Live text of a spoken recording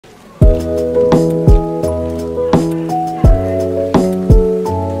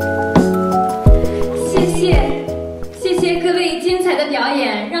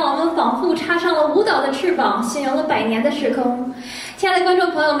100年的时空。亲爱的观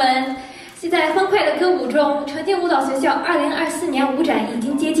众朋友们，现在欢快的歌舞中，重庆舞蹈学校2024年舞展已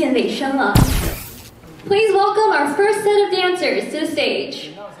经接近尾声了。Please welcome our first set of dancers to the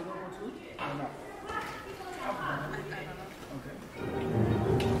stage.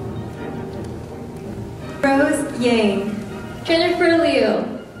 Rose Yang, Jennifer Liu,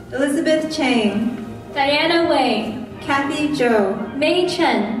 Elizabeth Chang, Diana Wang, Kathy Zhou, Mei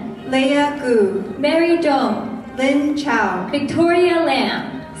Chen, Leia Gu, Mary Dong, Lin Chao, Victoria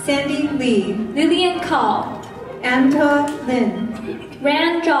Lam, Sandy Lee, Lillian Kao, Anta Lin,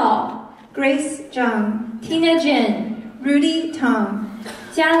 Ran Zhao, Grace Zhang, Tina Jin, Rudy Tong.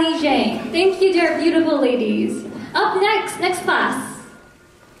 Jiali Zhang. Thank you, dear beautiful ladies. Up next class.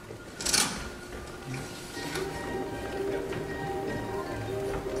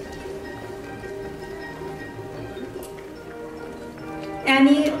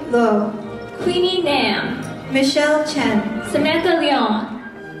 Annie Lo, Queenie Nam, Michelle Chen, Samantha Leong,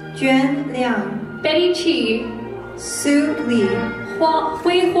 Juan Liang, Betty Chi, Sue Lee,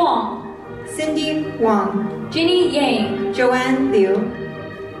 Hui Huang, Cindy Wang, Jenny Yang. Joanne Liu.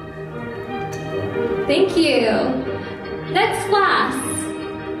 Thank you. Next class.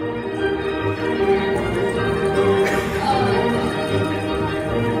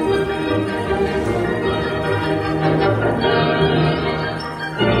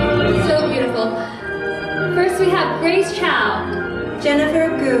 So beautiful. First we have Grace Chow,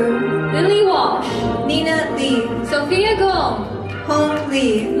 Jennifer Gu, Lily Walsh, Nina Lee, Sophia Gong, Hong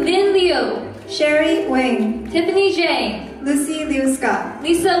Lee, Lin Liu, Sherry Wang, Tiffany Zhang, Lucy Liu Scott.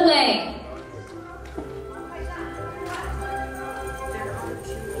 Lisa Wang.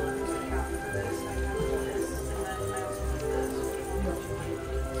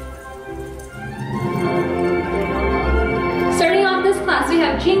 Starting off this class, we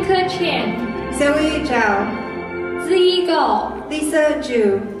have Jinke Chan, Zoe Zhao, Ziyi Gao, Lisa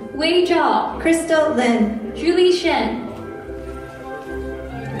Zhu, Wei Zhao, Crystal Lin, Julie Shen.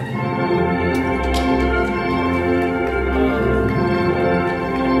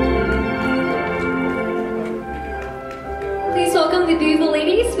 Please welcome the beautiful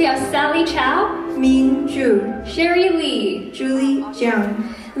ladies. We have Sally Chow, Min Zhu, Sherry Lee, Julie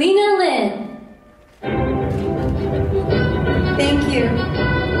Jiang. Lena Lin. Thank you.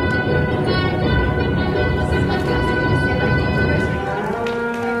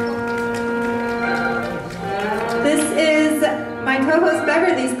 This is my co-host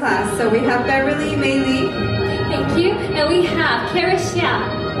Beverly's class. So we have Beverly Mei Li, Thank you. And we have Kara Xia,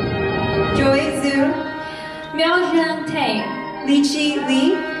 Joy Zhu, Miao Zheng Tang, Li Chi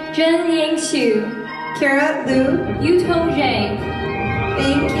Li, Zhen Yang Xu, Kara Lu. Yu Tong Zhang.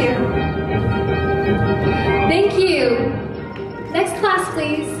 Thank you. Thank you. Next class,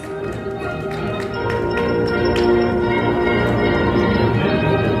 please.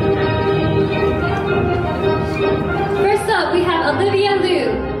 First up, we have Olivia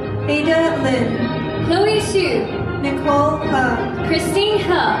Liu, Ada Lin, Chloe Xu, Nicole He, Christine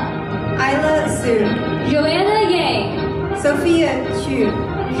He, Isla Su, Joanna Yang, Sophia Chu,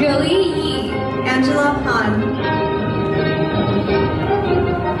 Jolie Yi, Angela Han.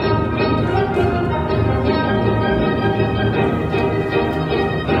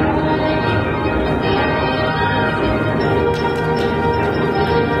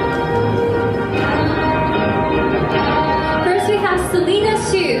 First, we have Selena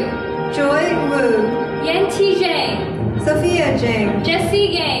Xu, Joy Wu, Yan Ti Zhang, Sophia Zhang,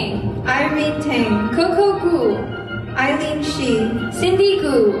 Jessie Yang, Irene Tang, Coco Gu, Eileen Shi, Cindy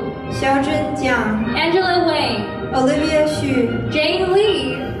Gu, Xiaojun Jiang, Angela Wang, Olivia Xu. Jane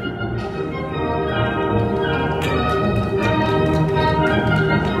Lee.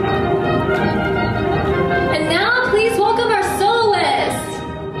 And now, please welcome our soloists.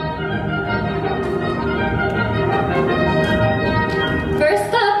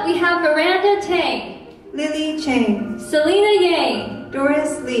 First up, we have Miranda Tang, Lily Chang, Selena Yang,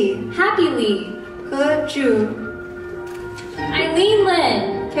 Doris Lee, Happy Lee, He Zhu, Eileen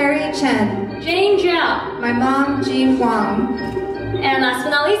Lin, Carrie Chen, Jane Zhao, my mom Jean Wang. and last but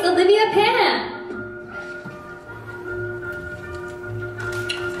not least, Olivia Pan.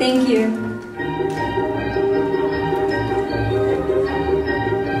 Thank you.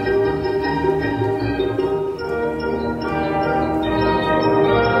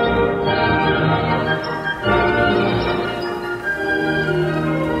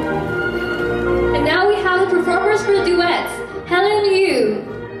 And now we have the performers for the duets. Helen Yu,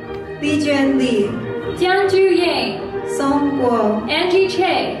 Li Juan Li, Jiang Ju Yang, Song Guo, Angie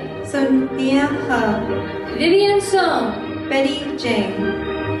Che, Sonia He, Vivian Song. Betty Jane.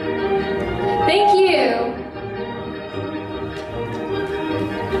 Thank you.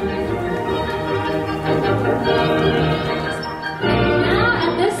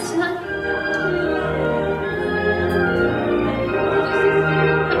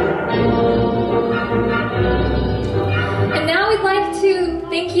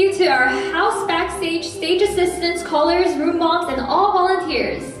 you to our house backstage, stage assistants, callers, room moms, and all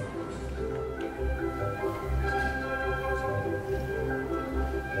volunteers.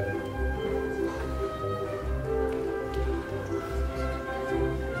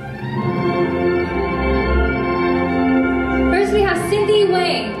 First we have Cindy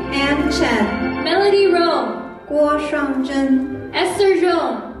Wang, Ann Chen, Melody Rome, Guo Shuangzhen, Esther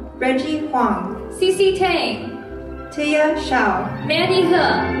Zhong, Reggie Huang, Cici Tang, Tia Shao. Mandy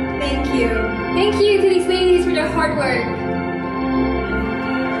He. Thank you. Thank you to these ladies for their hard work.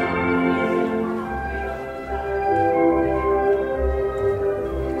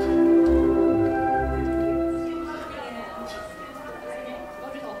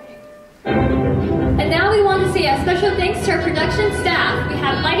 And now we want to say a special thanks to our production staff. We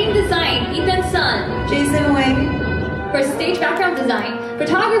have lighting design, Ethan Sun. Jason Wang, For stage background design,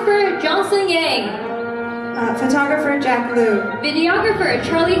 photographer, Johnson Yang. photographer Jack Liu. Videographer,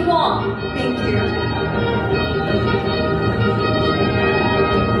 Charlie Huang. Thank you.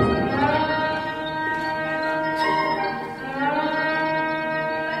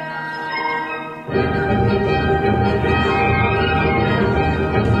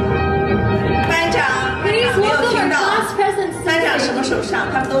班长， Please 没有 welcome 听 our 到 class president. 班长什么手上？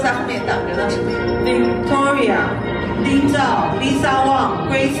他们都在后面等着呢，是不是？ Victoria, Lin Zhao, Lisa Wang,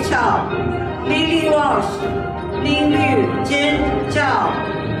 Grace Chow, Lily Walsh, Lin Liu, Jen Zhao,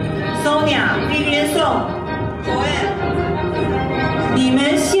 Sonia, Vivian Song, Joanne。你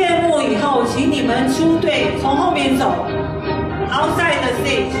们谢幕以后，请你们出队从后面走 ，outside the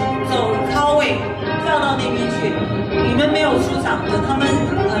stage， 走靠位，绕到那边去。你们没有出场的，他们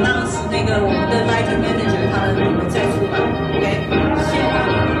announce那个我们的 lighting manager， 他们你们再出来 ，OK？ 谢幕。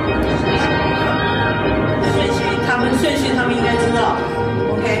顺序他们应该知道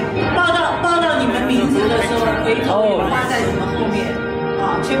 ，OK。报到你们名字的时候，回头花在你们后面，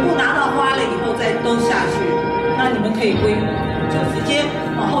啊，全部拿到花了以后再都下去，那你们可以归，就直接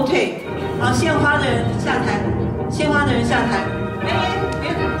往后退，啊，献花的人下台，献花的人下台，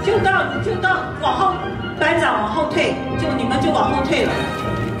就到往后，班长往后退，你们就往后退了，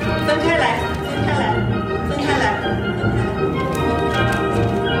分开来。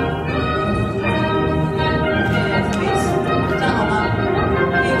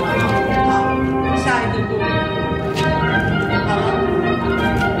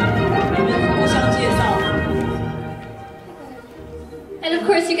And of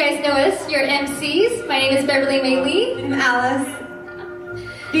course, you guys know us, your MCs. My name is Beverly May Lee. I'm Alice.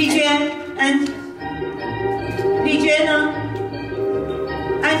 丽娟呢？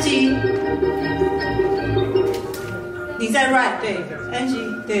安吉，你在 right 对，安吉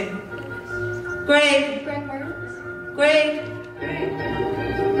对 ，Greg，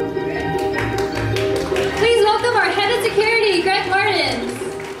 Please welcome our head of security, Greg Martins.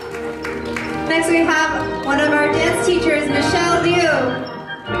 Next we have one of our dance teachers, Michelle Liu.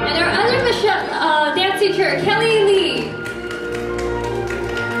 And our other dance teacher, Kelly Lee.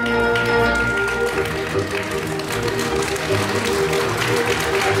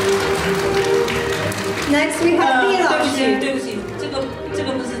 Next we have Li 老师。对不起，这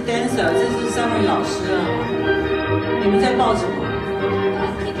个不是 dancer， 这是三位老师啊。你们在报什么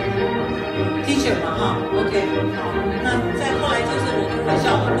 ？teacher 嘛哈 ，OK， 好，那再后来就是我跟学校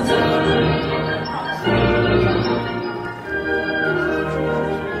的，不是我们。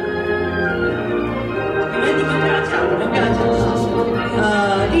你们不要讲，你们不要讲。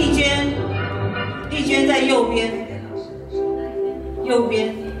丽娟在右边，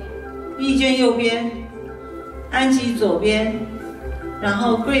丽娟右边，安吉左边，然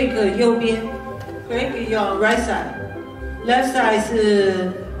后 Greg 右边 ，Greg your right side，left side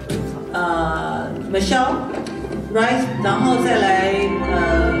是Michelle right， 然后再来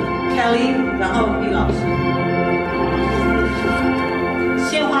Kelly， 然后李老师。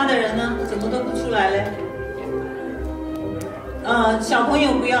献花的人呢，怎么都不出来嘞？小朋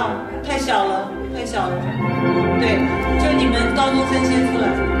友不要，太小了。对，就你们高中生先出来。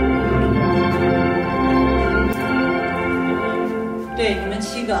对，你们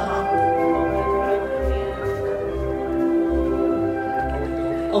7个哈。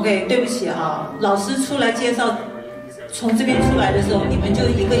OK， 对不起哈，老师出来介绍，从这边出来的时候，你们就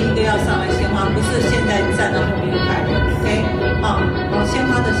一个一个要上来献花，不是现在站到后面排。OK， 好，鲜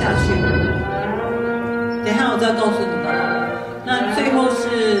花的下去。等一下我再告诉你们。那最后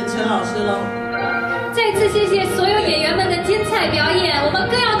是陈老师喽。再次谢谢所有演员们的精彩表演，我们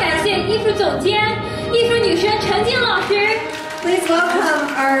更要感谢艺术总监、艺术女神陈静老师。Please welcome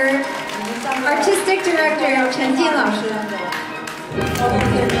our artistic director 陈静老师。高中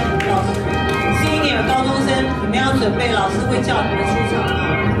生呢，老师 ，senior 高中生，你们要准备，老师会叫你们出场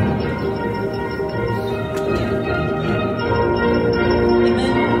啊。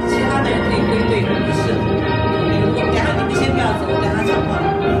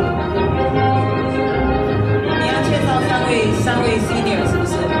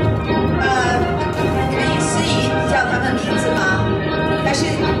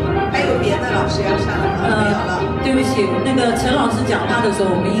起，那个陈老师讲话的时候，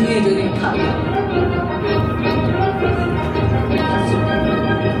我们音乐就有点卡掉。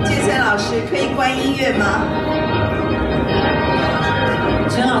建森老师可以关音乐吗？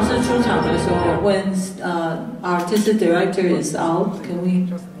陈老师出场的时候，when artistic director is out, can we?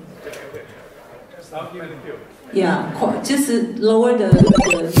 Yeah, just lower the